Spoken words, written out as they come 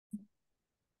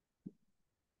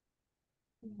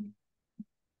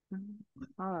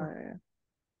Hi.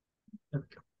 There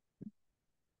we go.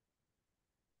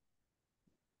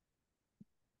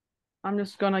 I'm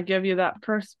just gonna give you that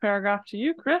first paragraph to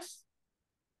you, Chris.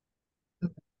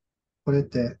 これっ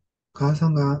て、お母さ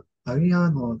んがアリア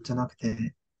ーノじゃなく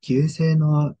て、旧姓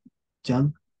のジ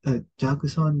ャク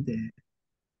ソンで、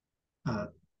あ、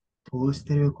通し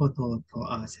てること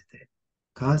と合わせて、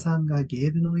母さんがゲ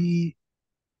ームの言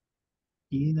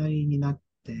いなりになっ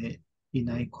てい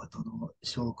ないことの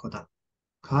証拠だ。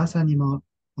母さんにも、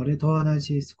俺と同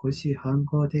じ少し反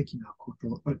抗的なこ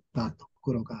とだと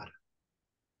ころがある。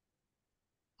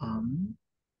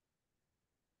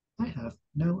I have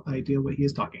no idea what he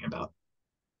is talking about.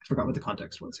 I forgot what the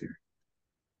context was here.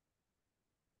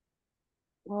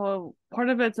 Well, part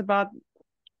of it's about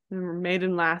the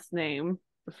maiden last name,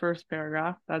 the first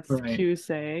paragraph. That's Right.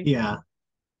 Q-say. Yeah.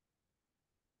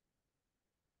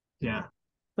 Yeah.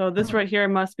 So this Um, right here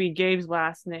must be Gabe's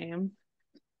last name.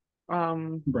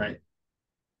 Um, right.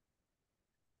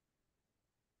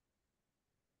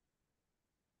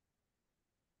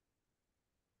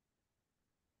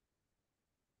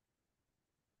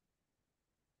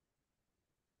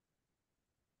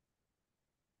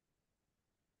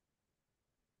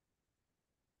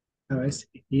 Oh, I see.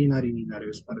 Inari ni naru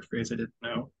is another phrase I didn't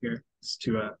know here. It's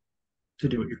to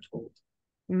do what you're told.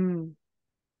 mm.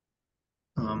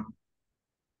 Um,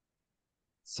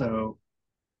 so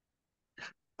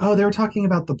oh, they were talking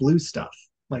about the blue stuff,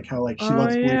 like how like she Oh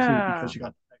loves blue food because yeah. she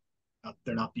got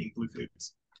there not being blue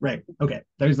foods. Right. Okay.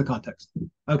 There's the context.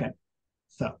 Okay.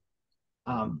 So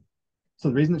um so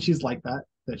the reason that she's like that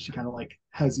she kind of like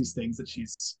has these things that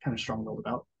she's kind of strong-willed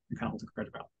about and kind of holds a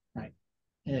credit about, right?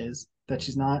 Is that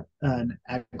she's not an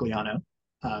Agliano,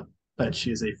 but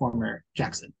she is a former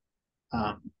Jackson.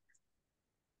 Um,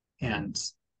 and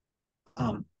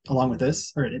along with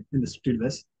this, or in this due to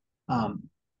this, um,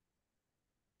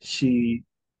 she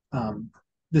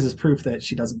this is proof that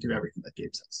she doesn't do everything that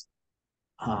Gabe says.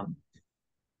 Um,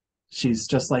 she's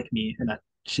just like me in that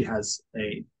she has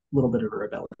a little bit of a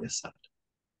rebellious side.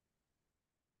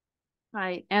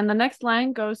 Right. And the next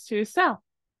line goes to Sal.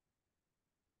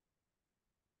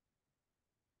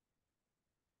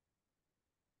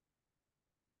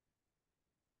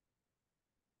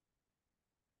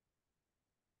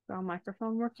 So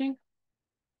microphone working?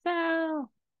 Sal.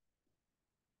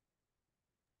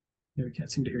 You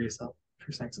can't seem to hear yourself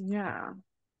for seconds. Yeah.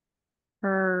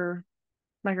 Her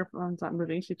microphone's not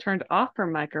moving. She turned off her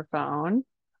microphone.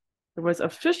 It was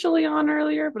officially on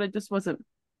earlier, but it just wasn't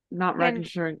not Can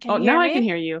registering. can Oh, you now hear I can me?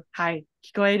 hear you. Hi.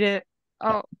 聞こえる。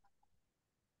Yeah.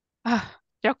 Oh,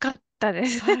 よかったで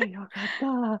す。はい、よか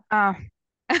った。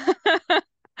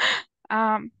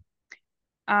あ、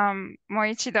あ、もう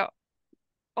一度。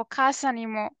お母さんに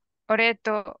も俺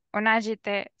と同じ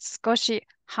で少し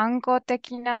反抗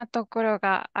的なところ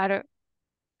がある。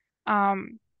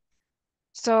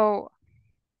So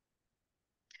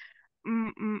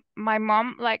my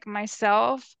mom, like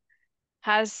myself,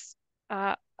 has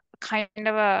kind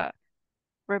of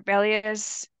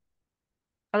rebellious,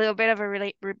 a little bit of a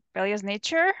rebellious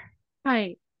nature. は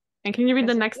い。And can you read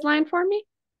the Is it next good? line for me?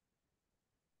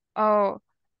 Oh,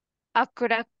 あく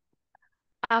ら、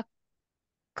あ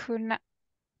くな、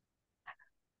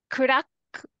暗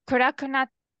暗くな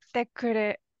ってく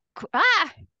る、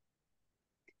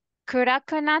暗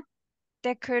くなっ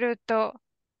てくると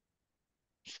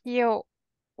火を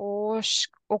起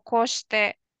こし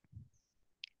て、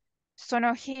そ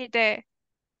の火で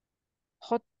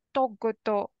ほっとく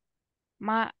と、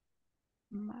ま、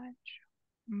ま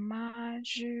マ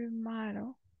ジュマ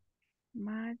ロ、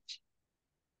マジ、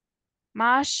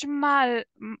マシュマロ、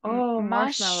Oh,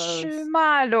 マシュ marshmallows.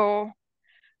 マロ、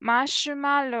マシュ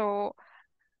マロを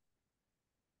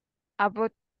炙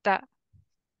った。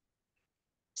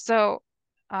So,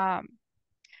 um,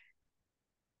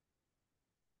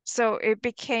 so it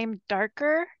became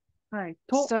darker. はい。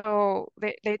と、So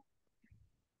they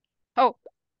oh,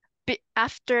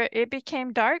 after it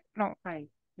became dark, no, はい。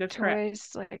That's correct.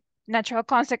 towards like natural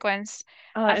consequence.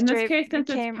 In After this it case, since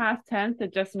it's became past tense,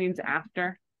 it just means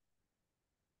after.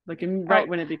 Like right oh,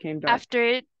 when it became dark. after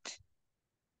it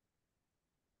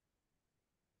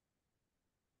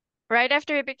right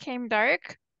after it became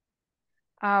dark,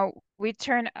 uh, we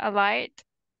turned a light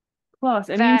Close.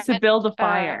 It means to that build a uh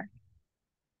fire.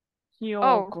 火を起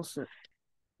oh, こす。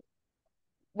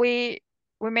we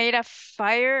we made a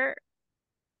fire.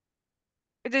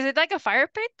 Is it like a fire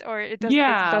pit or it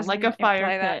Yeah, like a doesn't fire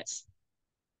imply that? pit.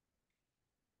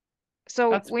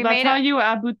 So That's we that's made how a you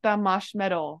abuta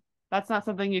marshmallow. That's not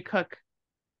something you cook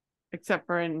except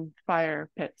for in fire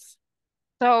pits.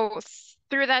 so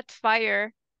through that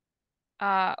fire,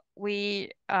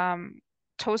 we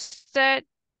toasted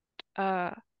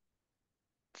the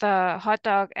hot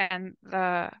dog and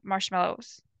the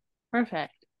marshmallows. Perfect.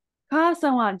 母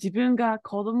さんは自分が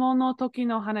子供の時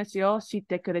の話を知っ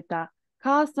てくれた。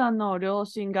母さんの両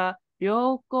親が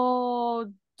良好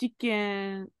事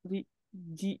件、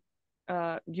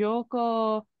良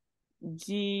好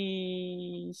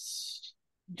事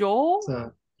情そ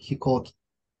う飛行機、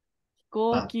飛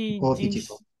行機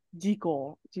事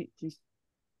故。事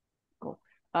故、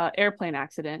airplane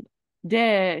accident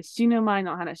で死ぬ前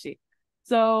の話。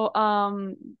So,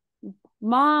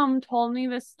 mom told me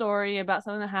this story about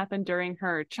something that happened during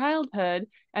her childhood,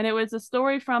 and it was a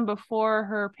story from before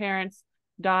her parents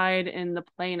died in the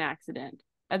plane accident.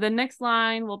 And the next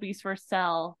line will be for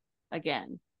sell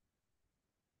again.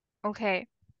 Okay.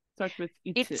 Starts with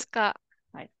いつ。いつか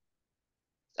はい。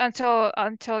until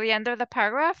the end of the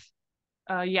paragraph?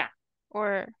 Yeah.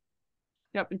 Or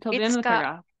Yep, until the end of the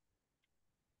paragraph.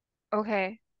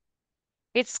 Okay.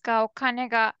 いつかお金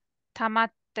が貯ま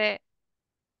って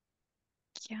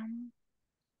キャン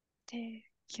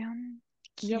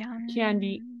Yep,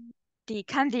 candy. キ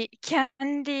ャンディ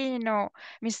ーの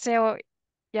店を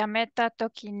辞めたと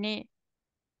きに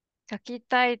書き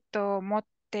たいと思っ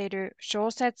ている小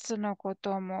説のこ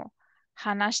とも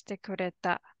話してくれ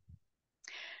た。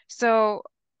So,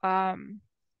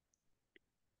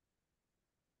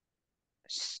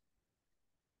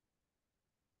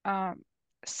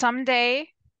 someday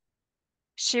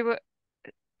she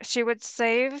would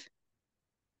save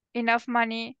enough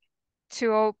money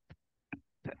to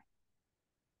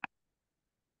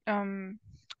and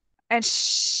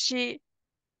she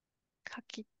書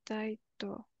きたい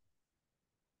と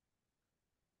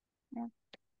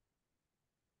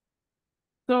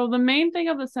So the main thing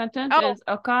of the sentence Oh. is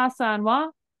お母さん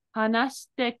は話し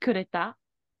てくれた.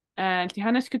 And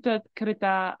話してくれ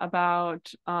た about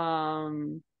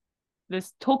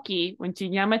this Toki when she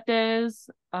Yamete is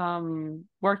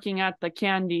working at the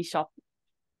candy shop.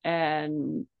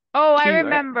 And I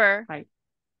remember. Right.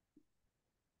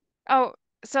 Oh,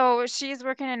 so she's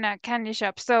working in a candy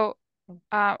shop. So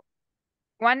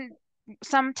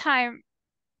sometime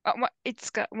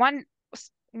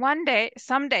one day,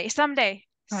 someday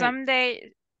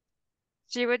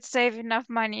she would save enough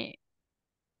money.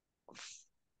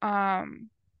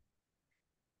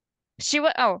 She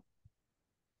would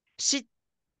she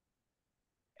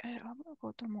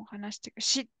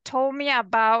told me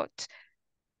about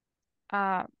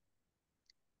a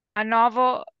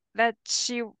novel that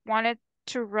she wanted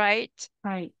to write.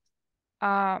 Right.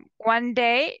 One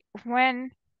day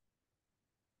when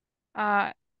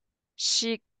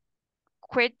she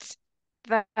quit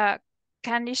the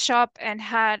candy shop and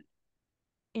had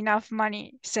enough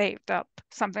money saved up,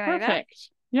 something like that.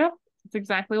 Perfect. Yep, that's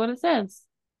exactly what it says.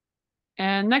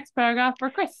 And next paragraph for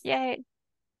Chris. Yay.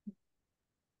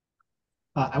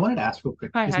 I wanted to ask real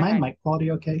quick, is my mic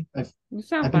quality okay? You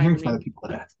sound I've been fine hearing to from other me. people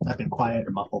that I've been quiet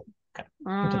or muffled.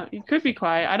 You could be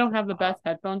quiet. I don't have the best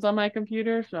headphones on my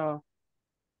computer, so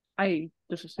I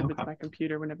just assume it's my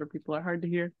computer whenever people are hard to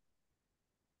hear.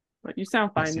 But you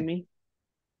sound fine to me.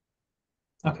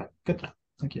 Okay, good to know.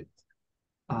 Thank you.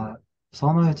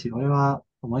 そのうち俺は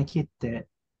思い切って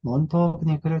モントーク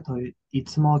に来るとい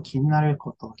つも気になる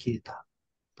ことを聞いた。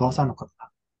父さんのこと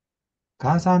だ。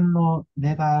母さんの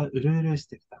目がうるうるし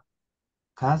てきた。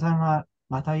母さんは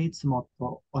またいつも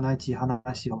と同じ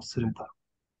話をするんだろう。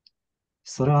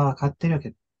それはわかってる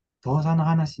けど、父さんの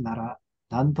話なら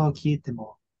何度聞いて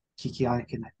も聞き飽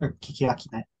きない。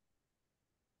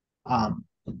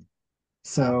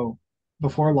So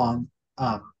before long,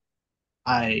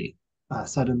 I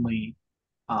suddenly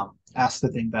asked the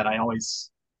thing that I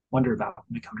always wonder about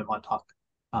when we come to Montauk,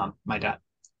 my dad.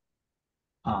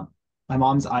 My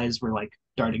mom's eyes were like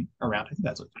darting around. I think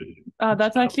that's what.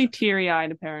 That's actually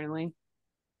teary-eyed, apparently.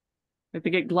 Like they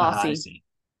get glossy. I see.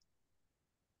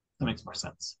 That makes more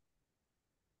sense.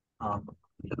 So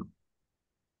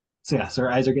yeah, so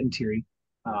her eyes are getting teary.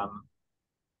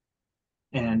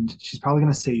 And she's probably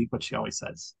going to say what she always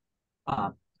says.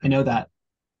 I know that,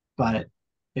 but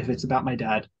if it's about my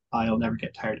dad, I'll never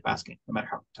get tired of asking, no matter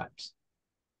how many times.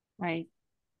 Right.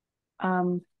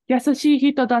 優しい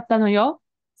人だったのよ。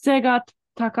背が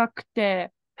高く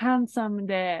て、handsome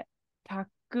で、た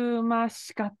くま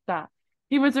しかった。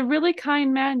He was a really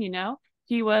kind man, you know.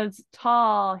 He was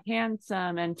tall,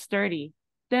 handsome, and sturdy.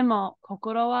 でも、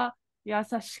心は優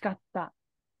しかった。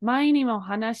前にも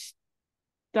話し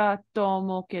たと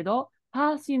思うけど、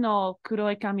パーシーの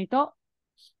黒い髪と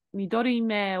緑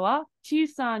目は小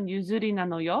さな譲りな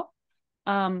のよ。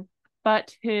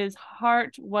But his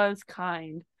heart was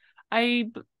kind.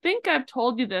 think I've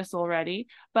told you this already,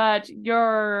 but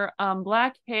your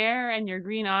black hair and your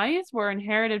green eyes were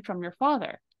inherited from your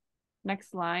father.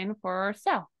 Next line for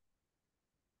Sal.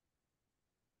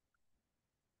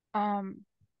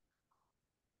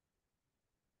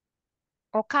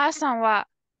 お母さんは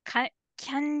キ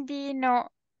ャンディーの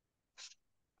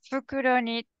袋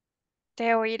に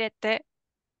手を入れて、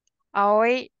青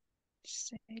い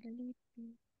ジ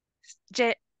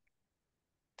ェ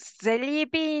ゼリー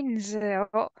ビーンズ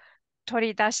を取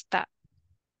り出した。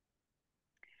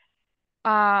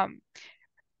My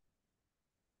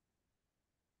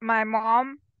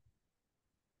mom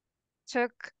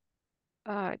took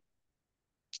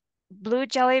blue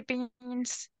jelly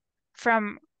beans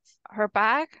from her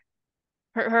bag,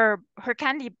 her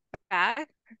candy bag,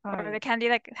 or the candy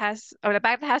that has, or the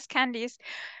bag that has candies,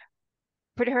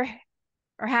 put her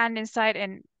hand inside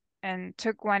and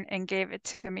took one and gave it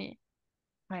to me.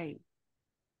 Right.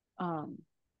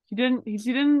 She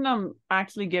didn't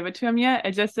actually give it to him yet.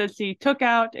 It just says she took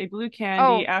out a blue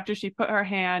candy after she put her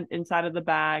hand inside of the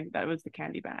bag that was the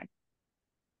candy bag.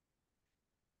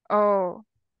 Oh.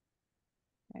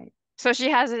 Right. So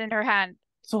she has it in her hand.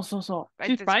 So. She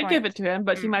might give it to him,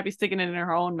 but she might be sticking it in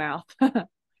her own mouth.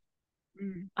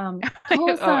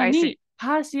 父さんに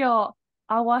箸を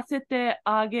合わせて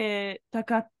あげた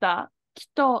かった。きっ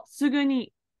とす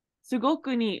ご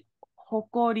くに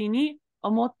誇りに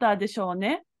思ったでしょう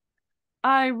ね。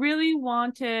I really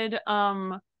wanted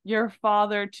your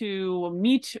father to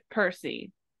meet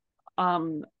Percy.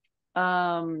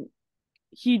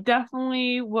 He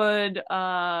definitely would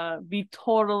be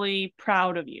totally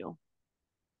proud of you.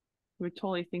 He would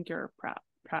totally think your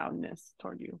proudness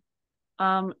toward you.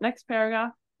 Next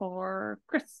paragraph for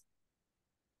Chris.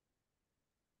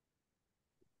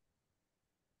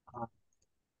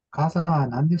 母さんは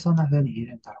なんでそんな風に言え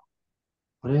るんだろ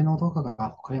う。俺のどこが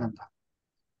誇りなんだ。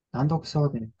難読症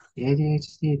で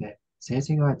ADHD で成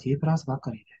績は T プラスばっ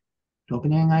かりで、6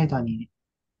年間に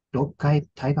6回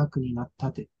退学になった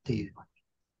っていうの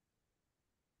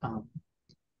に。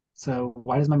So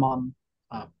why does my mom,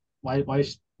 why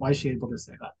is she able to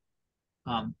say that?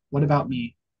 What about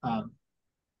me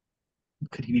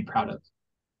could he be proud of?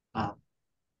 I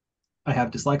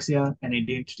have dyslexia and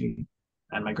ADHD,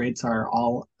 and my grades are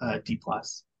all D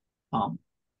plus.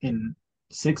 In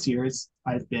 6 years,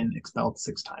 I've been expelled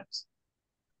 6 times.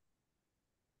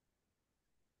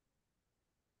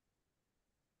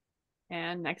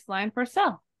 And next line for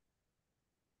Sel.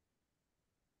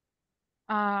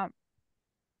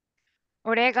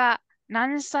 俺が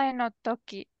何歳の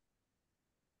時っ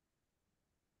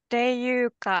てい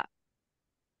うか、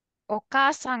お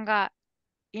母さんが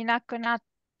いなくなっ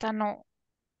たのっ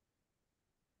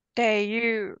て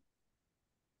いう、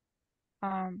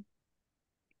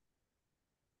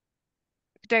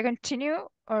do I continue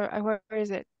or where is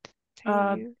it?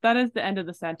 That is the end of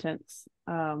the sentence.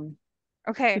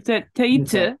 Okay. It's at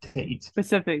teitsu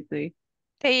specifically.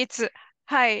 ていつ、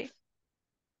はい。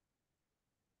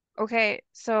Okay,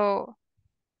 so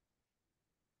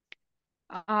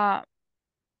I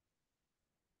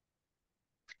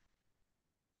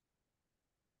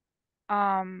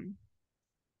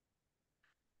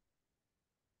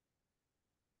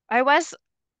was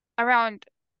around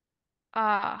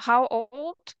how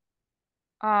old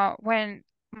when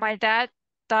my dad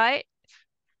died?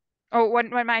 Oh, when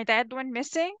my dad went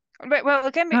missing? Well,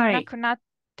 it can be はい。なくなっ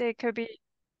て could be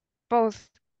both.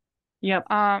 Yep.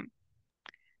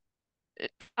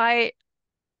 I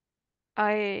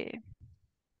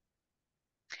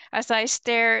as I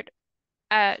stared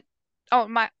at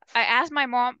I asked my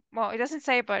mom, well, it doesn't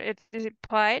say, but it is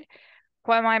implied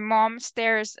when my mom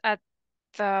stares at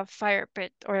the fire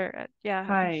pit or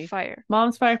the fire.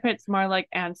 Mom's fire pit's more like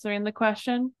answering the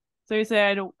question. So you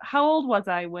said, how old was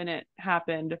I when it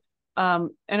happened? In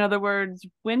other words,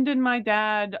 when did my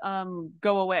dad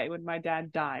go away? When my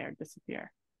dad die or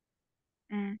disappear?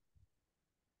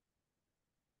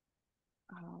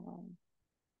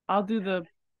 I'll do the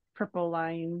purple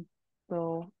line.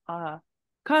 So,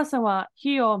 母さんは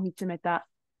火を見つめた。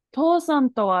父さん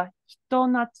とは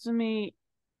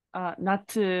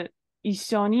夏一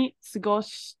緒に過ご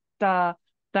した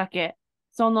だけ。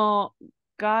その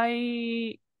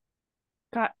海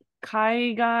岸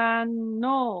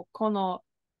のこの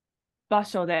場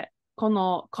所で、こ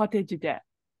のコテージで。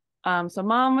So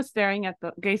mom was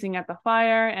gazing at the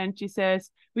fire, and she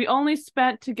says, "We only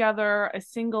spent together a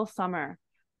single summer.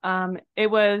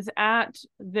 It was at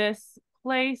this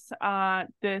place,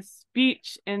 this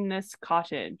beach in this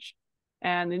cottage."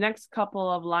 And the next couple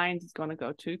of lines is going to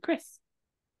go to Chris.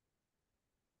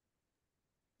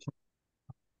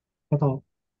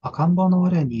 赤ん坊の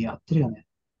俺にやってるよね。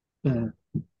うん。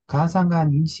母さんが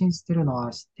妊娠してるの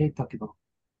は知っていたけど、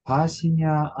パーシーに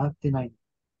は会ってない。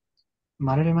生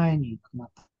まれる前に亡くな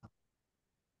った。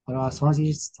俺はその事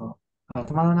実と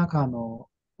頭の中の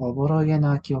おぼろげ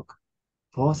な記憶、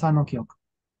父さんの記憶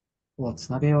を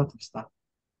つなげようとした。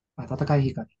温かい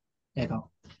光、笑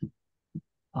顔。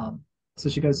So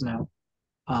she goes now.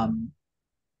 Um,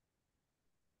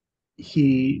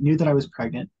 he knew that I was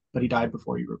pregnant, but he died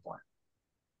before you were born.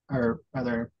 Or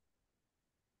rather,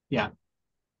 yeah,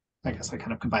 I guess I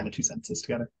kind of combined the two sentences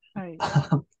together. Right.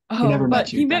 He never but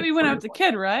met you. he met Died me when before I you was were a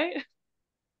born. kid, right?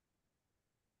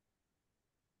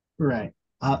 Right.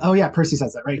 Oh yeah, Percy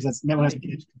says that, right? Because that's never has Right.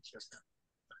 been just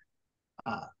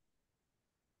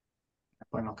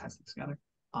putting all kinds of things together.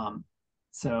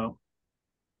 So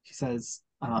she says,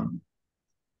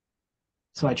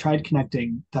 so I tried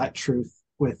connecting that truth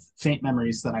with faint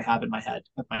memories that I have in my head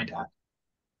of my dad.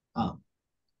 Um,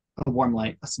 a warm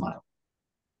light, a smile.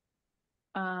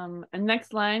 And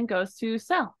next line goes to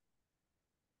Sal.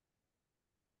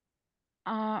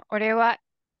 俺は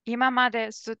今ま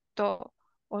でずっと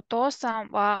お父さん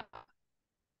は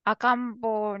赤ん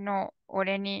坊の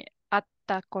俺に会っ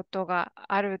たことが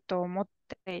あると思っ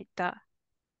ていた。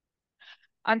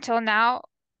Until now,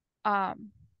 I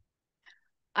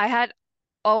had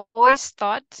always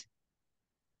thought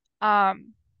that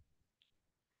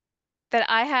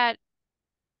I had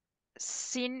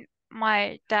seen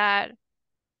my dad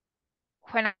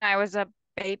when I was a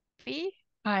baby.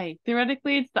 Hi.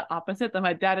 Theoretically, it's the opposite that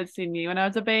my dad had seen me when I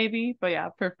was a baby, but yeah,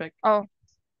 perfect. Oh,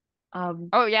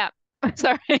 Oh, yeah.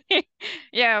 Sorry.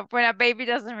 Yeah, when a baby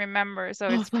doesn't remember, so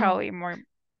it's probably more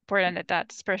important at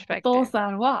that お perspective. 父さ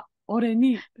んは俺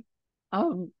に、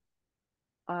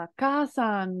母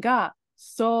さんが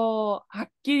そうはっ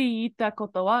きり言ったこ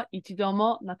とは一度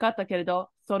もなかったけれど、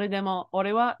それでも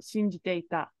俺は信じてい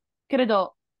た。けれ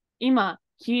ど、今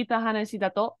聞いた話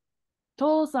だと、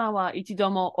父さんは一度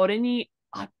も俺に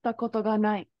会ったことが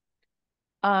ない。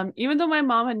Even though my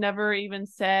mom had never even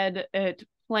said it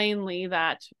plainly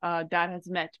that dad has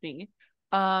met me,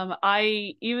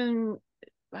 I even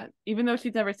though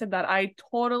she's never said that, I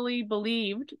totally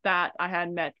believed that I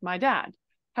had met my dad.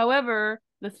 However,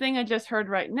 the thing I just heard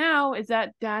right now is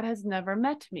that dad has never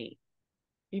met me,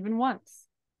 even once.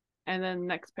 And then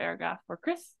next paragraph for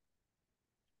Chris.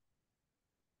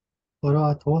 俺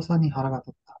は父さんに腹が立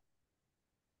った。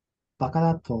バカ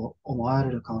だと思わ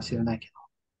れるかもしれないけど、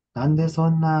なんでそ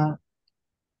んな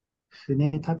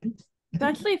船旅 It's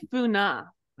actually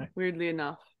Funa, Right. weirdly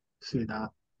enough.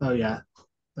 Suna. Oh yeah,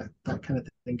 that kind of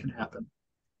thing can happen.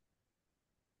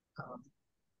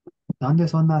 なんで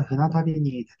そんな船旅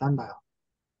に出たんだよ。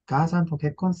母さんと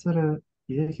結婚する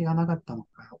勇気がなかったの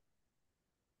かよ。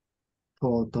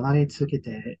と怒鳴り続け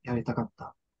てやりたかっ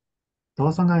た。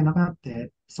父さんがいなくなっ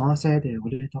て、そのせいで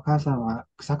俺と母さんは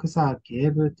くさくさゲ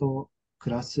ームと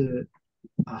暮らす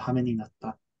羽目になっ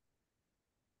た。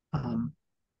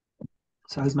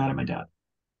So I was mad at my dad.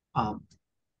 Um,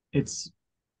 it's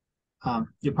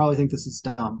you'll probably think this is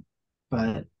dumb,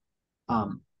 but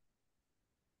um,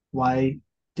 why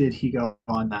did he go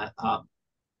on that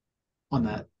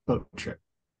boat trip?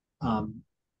 Um,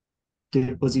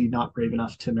 was he not brave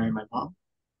enough to marry my mom?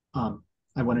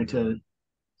 I wanted to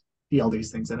be all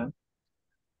these things in him.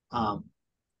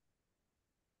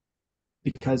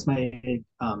 Because my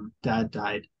dad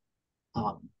died,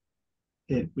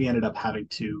 we ended up having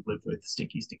to live with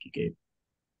Stinky Gabe.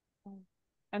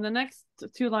 And the next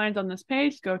two lines on this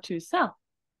page go to Sal.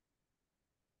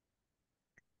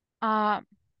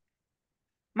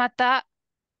 また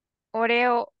俺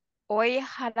を追い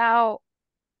払おう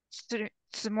する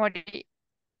つもり。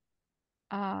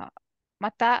ま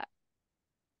た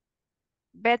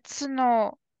別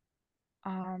の、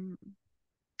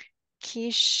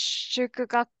寄宿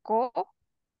学校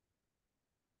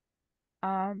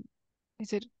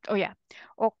oh yeah.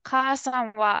 お母さ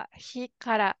んは火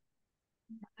から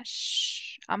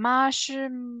マシュ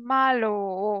マロ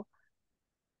を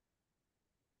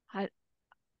は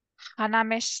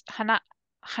話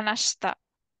した。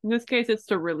In this case, it's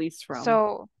to release from.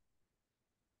 So,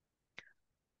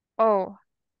 oh,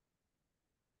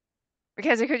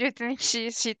 because you think she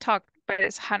talked, but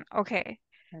it's okay.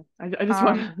 I just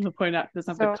wanted to point out it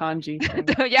doesn't have the kanji thing.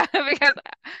 Yeah, because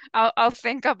I'll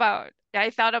think about. Yeah, I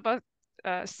thought about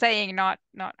saying not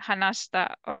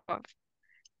hanashita of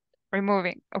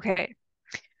removing. Okay.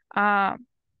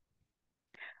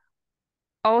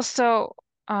 Also,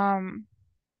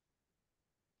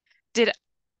 did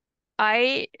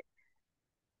I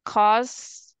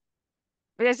cause?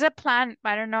 There's a plan.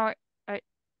 I don't know.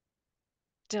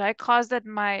 Did I cause that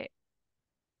my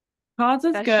Cause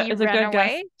is that good he is a ran good guess.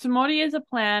 away? Tomori is a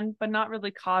plan, but not really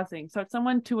causing. So it's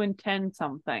someone to intend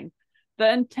something. The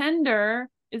intender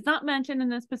is not mentioned in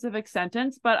this specific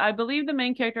sentence, but I believe the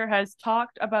main character has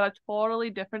talked about a totally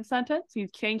different sentence.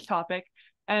 He's changed topic,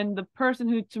 and the person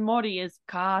who Tomori is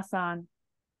Ka-san.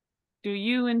 Do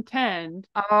you intend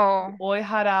Oh,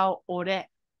 oiharao ore?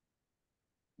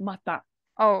 Mata.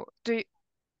 oh, do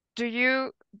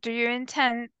you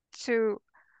intend to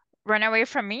run away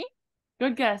from me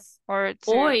Good guess. or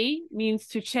to Oi means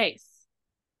to chase.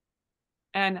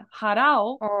 And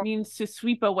harao oh means to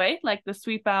sweep away, like to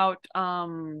sweep out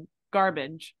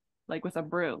garbage, like with a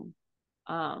broom,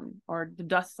 or to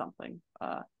dust something.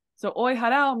 So oi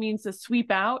harao means to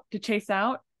sweep out, to chase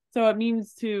out. So it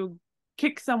means to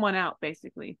kick someone out,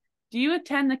 basically. Do you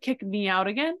intend to kick me out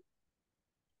again?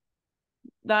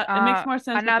 That it makes more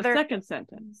sense with the another second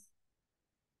sentence.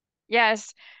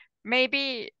 yes,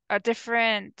 maybe a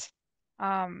different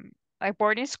like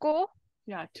boarding school.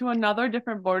 Yeah, to another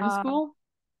different boarding Um school.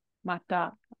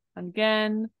 Mata.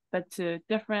 Again, but to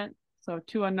different. So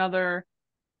to another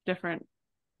different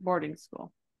boarding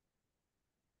school.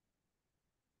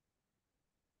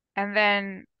 and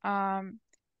then uh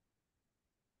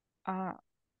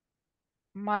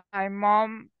my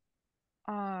mom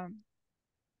um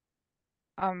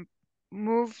um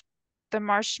moved the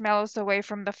marshmallows away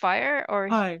from the fire or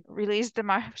Hi. released the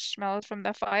marshmallows from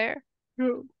the fire.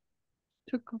 Who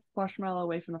took a marshmallow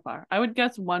away from the fire? I would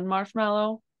guess one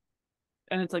marshmallow,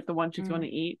 and it's like the one she's going to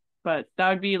Mm, eat, but that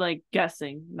would be like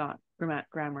guessing, not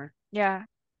grammar. yeah.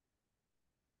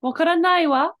 わからない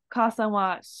わ。母さん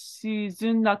は沈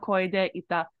んだ声でい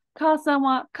た。母さん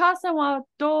は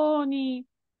どうに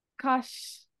か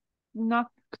しな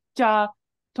くちゃ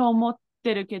と思っ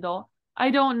てるけど。I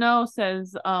don't know,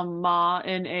 says Ma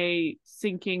in a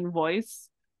sinking voice,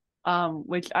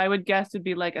 which I would guess would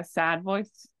be like a sad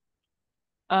voice.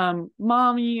 Mom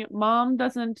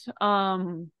doesn't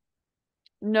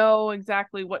know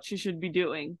exactly what she should be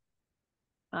doing.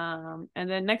 And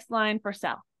then next line for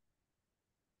Sal.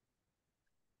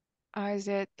 Is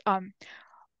it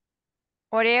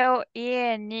俺を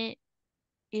家に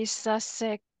いさ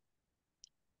せ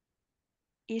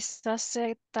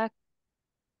た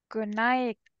くな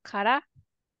いから、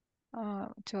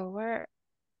to where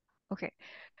okay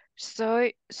そ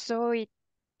ういっ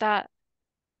た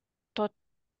と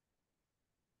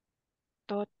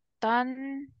途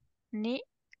端に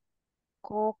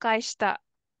公開した。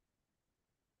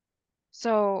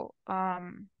So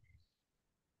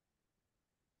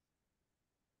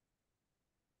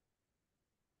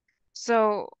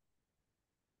so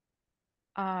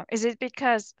is it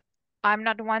because I'm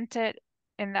not wanted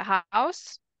in the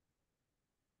house?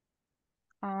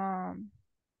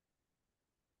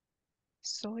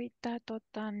 そういった途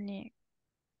端に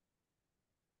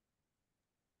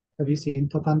Have you seen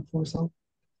Totan for yourself?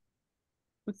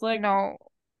 It's like no,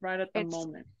 right at the it's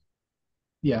moment.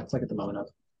 Yeah, it's like at the moment of.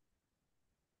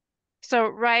 so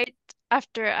right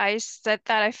after I said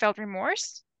that I felt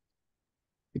remorse.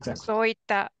 Exactly. そういっ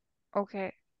た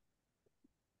okay.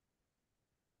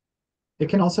 It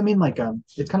can also mean like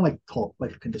it's kind of like cult,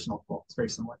 like a conditional cult. It's very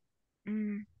similar.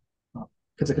 Mm.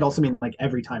 Because it could also mean like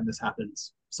every time this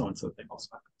happens, so and so thing also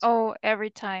happens. Oh,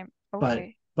 every time.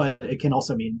 Okay. But it can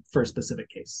also mean for a specific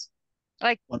case.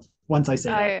 Like Once I say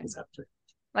that, I this happens.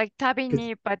 like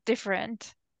tabini but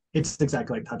different. It's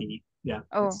exactly like tabini. Yeah,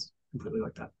 Oh. it's completely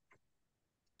like that.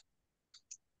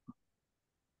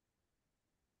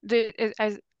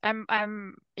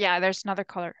 I'm yeah, there's another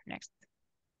color next.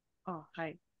 Oh,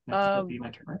 hi. That'd be my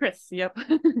turn, right? Chris, yep.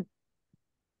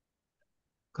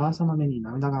 母さんの目に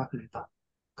涙が溢れた。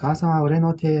母さんは俺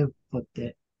の手を取っ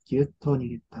てぎゅっと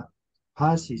握った。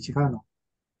パーシー違うの。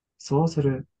そう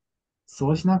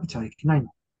しなくちゃいけない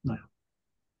のよ。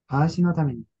パーシーのた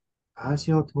めに、パー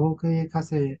シーを遠くへ行か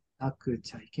せなく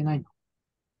ちゃいけない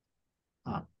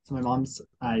の。So my mom's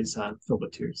eyes filled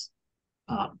with tears.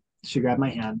 She grabbed my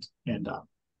hand and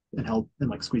held and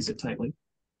like squeezed it tightly.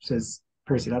 She says,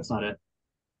 "Percy, that's not it.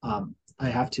 I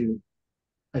have to.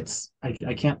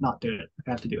 I can't not do it.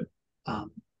 I have to do it.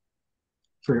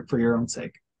 For your own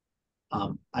sake.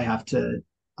 I have to.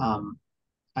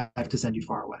 I have to send you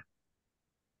far away."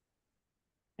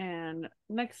 And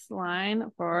next line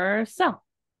for Sal.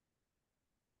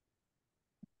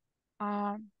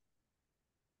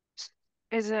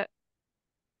 Is it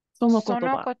そのそ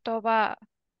の言葉。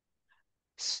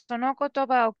その言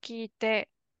葉を聞いて、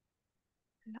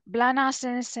ブラナー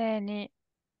先生に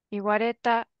言われ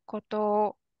たこと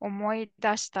を思い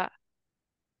出した。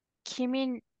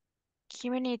君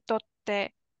にとっ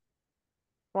て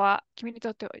は、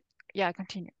yeah,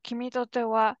 continue. 君にとって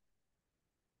は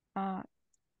あ、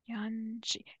ヤ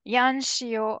ン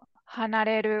シを離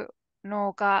れる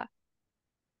のが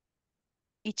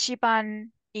一番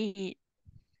いい。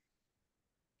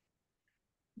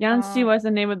Yanxi was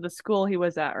the name of the school he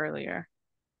was at earlier.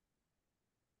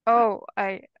 Oh,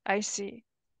 I see.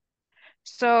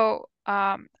 So,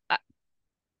 I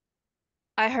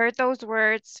heard those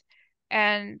words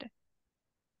and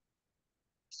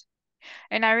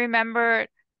I remember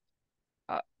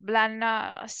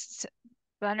Blanna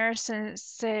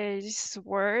Sensei's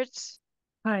words.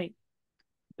 Hi.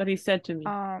 That he said to me.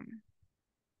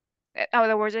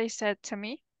 The words that he said to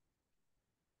me.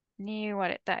 に言わ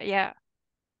れた. Yeah.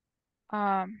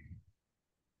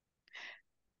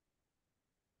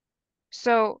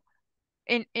 So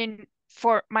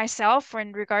for myself, or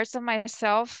in regards to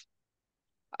myself,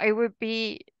 it would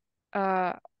be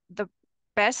the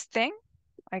best thing,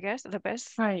 I guess, the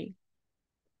best Hi.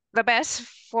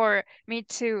 For me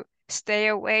to stay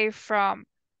away from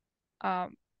the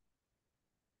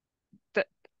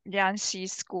Yanxi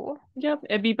school. Yep.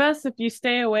 It'd be best if you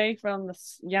stay away from the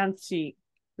Yanxi,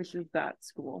 which is that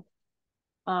school.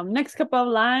 Next couple of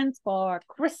lines for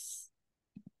Chris.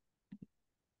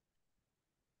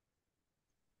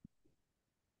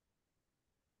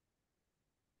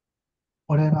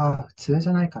 俺が普通じ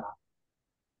ゃないから。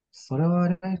それを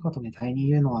悪いことみたいに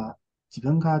言うのは、自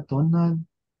分がどんな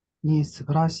に素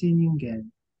晴らしい人間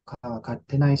か分かっ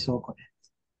てない証拠で。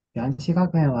ヤンシ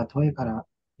学園は遠いから、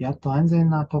やっと安全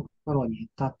なところに行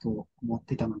ったと思っ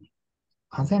ていたのに。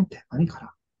安全って何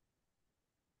か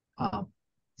ら？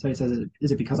 So he says,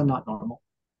 is it because I'm not normal?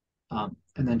 And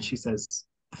then she says,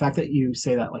 the fact that you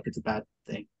say that like it's a bad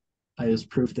thing is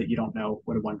proof that you don't know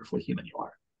what a wonderful human you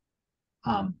are.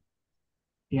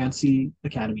 Yancey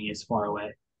Academy is far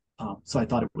away, so I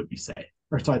thought it would be safe.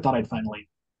 Or so I thought I'd finally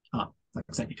like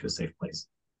sent you to a safe place.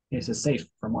 And he says, safe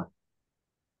from what?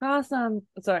 母さん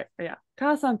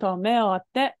と目を合っ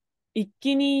て、一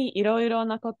気にいろいろ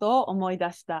なことを思い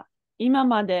出した。今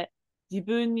まで自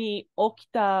分に起き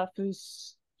た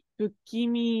不気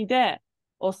味で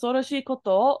恐ろしいこ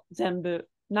とを全部、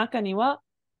中には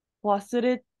忘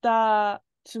れた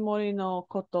つもりの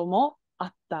こともあ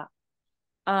った。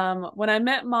When I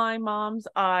met my mom's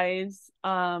eyes,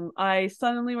 I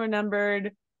suddenly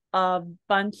remembered a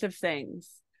bunch of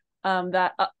things.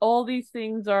 That all these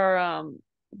things are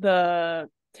the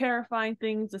terrifying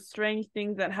things, the strange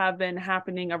things that have been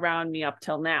happening around me up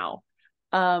till now.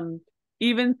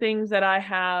 Even things that I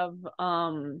have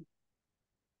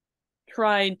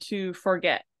tried to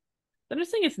forget. I'm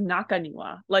just saying it's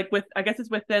nakaniwa. Like I guess it's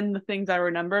within the things I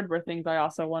remembered were things I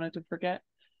also wanted to forget.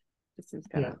 This seems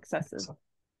kind of excessive.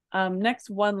 Next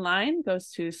one line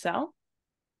goes to Sel.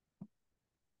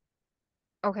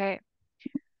 Okay.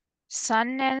 3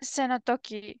年生の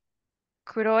時、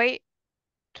黒い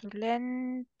トレ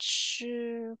ンチ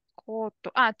コー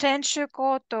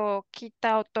トを着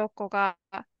た男が、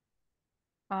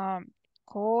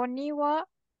校庭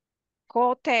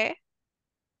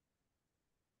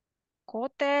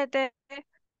で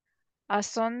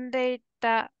遊んでい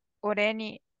た俺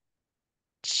に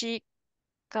近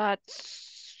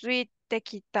づいて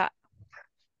きた。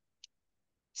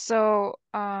So,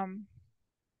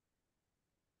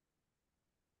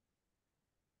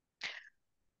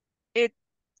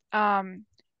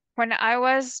 when I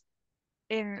was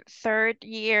in third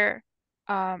year,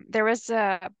 there was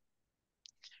a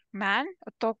man,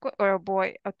 otoko, or a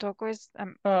boy. Otoko is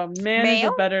Man male is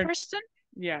a better person.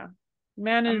 Yeah,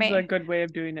 man is a good way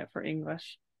of doing it for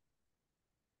English.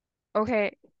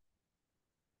 Okay.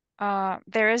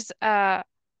 There is a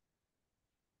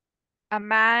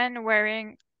man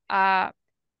wearing a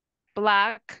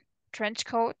black trench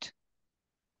coat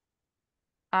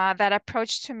that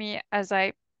approached to me as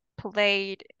I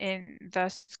played in the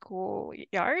school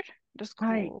yard, the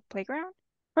school playground.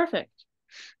 Perfect.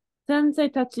 先生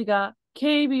たちが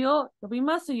警備を呼び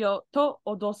ますよと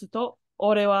脅すと、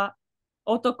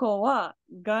男は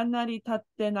がなり立っ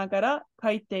てながら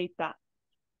書いていた。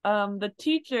The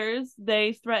teachers,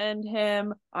 they threatened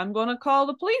him, I'm going to call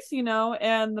the police,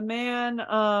 and the man,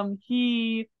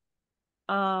 he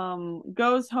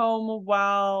goes home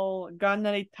while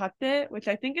ganari tate, which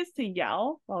I think is to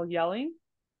yell, while yelling.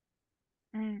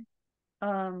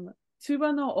 つ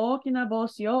ばの大きな帽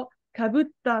子をかぶっ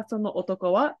たその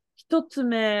男は一つ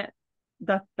目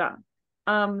だった。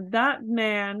That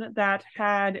man that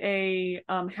had a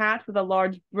hat with a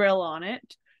large brill on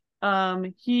it,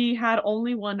 he had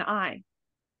only one eye.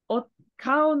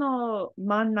 顔の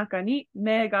真ん中に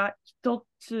目が一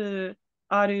つ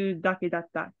あるだけだっ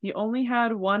た。He only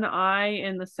had one eye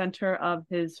in the center of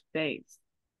his face.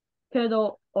 け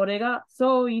ど、俺が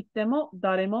そう言っても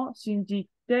誰も信じ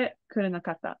てくれな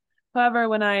かった。However,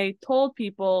 when I told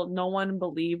people, no one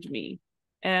believed me.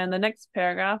 And the next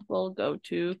paragraph will go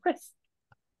to Chris.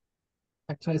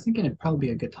 Actually, I was thinking it'd probably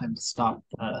be a good time to stop.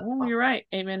 Oh, you're right.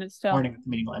 8 minutes till. Warning at the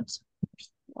meeting lamps.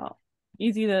 Well,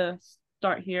 easy to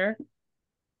start here,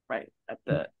 right at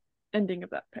the ending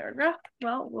of that paragraph.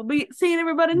 Well, we'll be seeing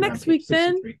everybody next week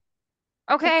then.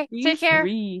 Okay, take care.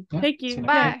 Yeah, Thank Take you. you.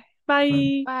 Bye.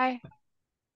 Bye. Bye.